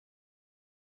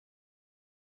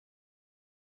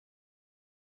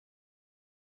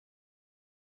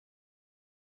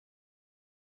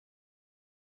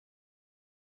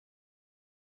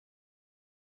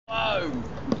Oh.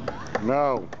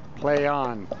 No. Play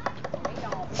on.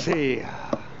 See. I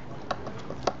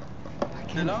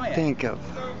can't think of.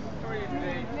 We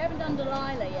haven't done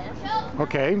Dahlia yet.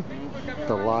 Okay.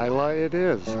 Dahlia it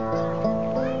is.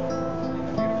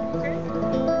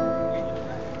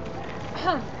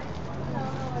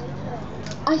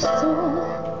 I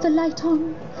saw the light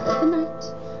on the night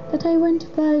that I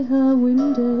went by her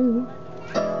window.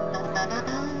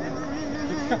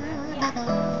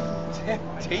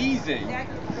 Teasing.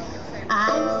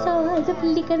 I saw the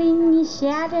flickering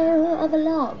shadow of a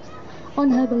love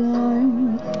on her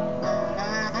blind.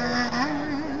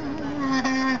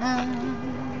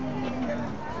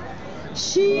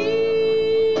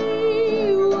 She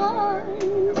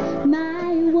was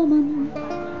my woman.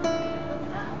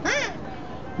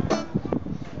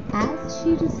 As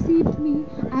she deceived me,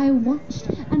 I watched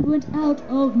and went out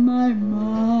of my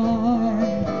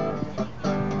mind.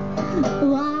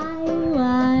 Why,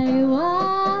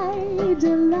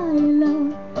 Dahlia?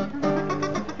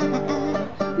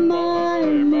 My,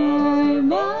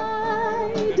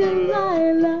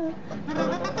 Dahlia.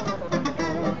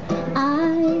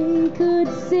 I could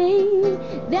see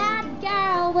that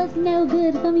girl was no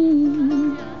good for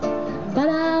me, but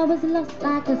I was lost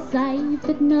like a sight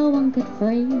that no one could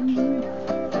free.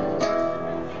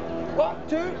 1,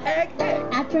 2, egg.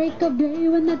 At break of day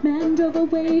when that man drove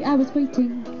away, I was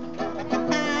waiting.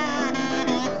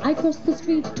 I crossed the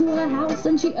street to her house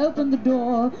and she opened the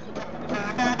door.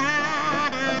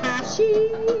 She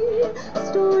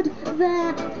stood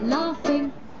there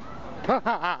laughing.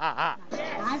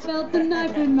 I felt the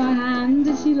knife in my hand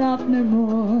and she laughed no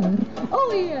more.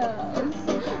 Oh yes.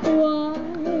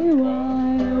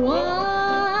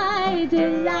 Why,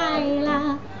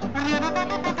 Dahlia?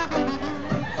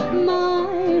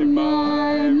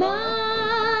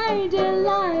 My,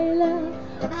 Dahlia.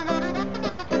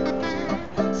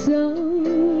 So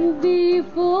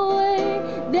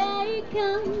before they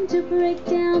come to break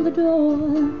down the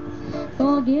door,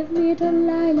 forgive me,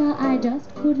 Dahlia, I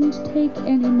just couldn't take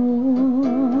any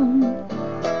more.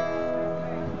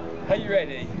 Are you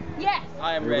ready? Yes.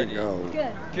 I am Here ready. we go.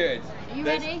 Good. Good. Are you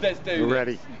ready? Let's do We're this.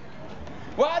 ready.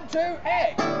 1, 2,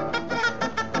 egg.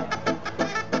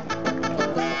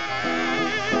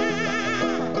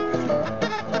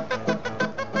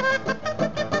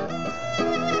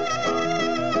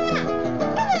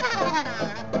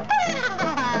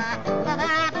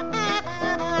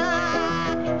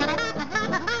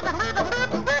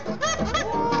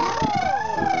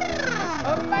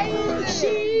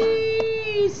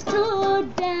 She stood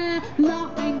there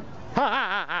laughing.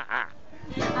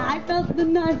 I felt the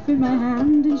knife in my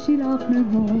hand and she laughed no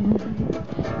more.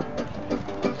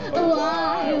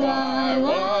 Why,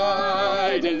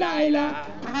 Dahlia?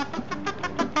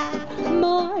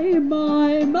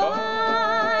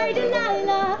 My,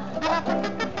 Dahlia.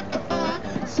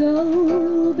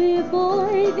 So before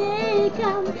they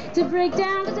come to break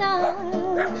down the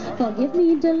door, forgive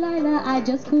me, Dahlia, I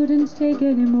just couldn't take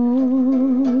any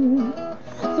more.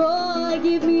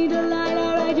 Forgive me,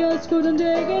 Dahlia, I just couldn't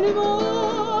take any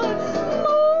more.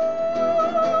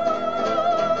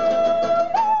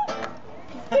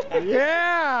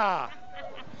 Yeah!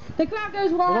 The crowd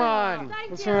goes wild. Come on.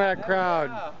 Thank Listen you. to that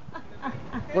crowd.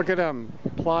 Look at them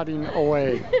plodding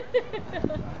away.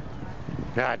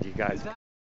 God, you guys.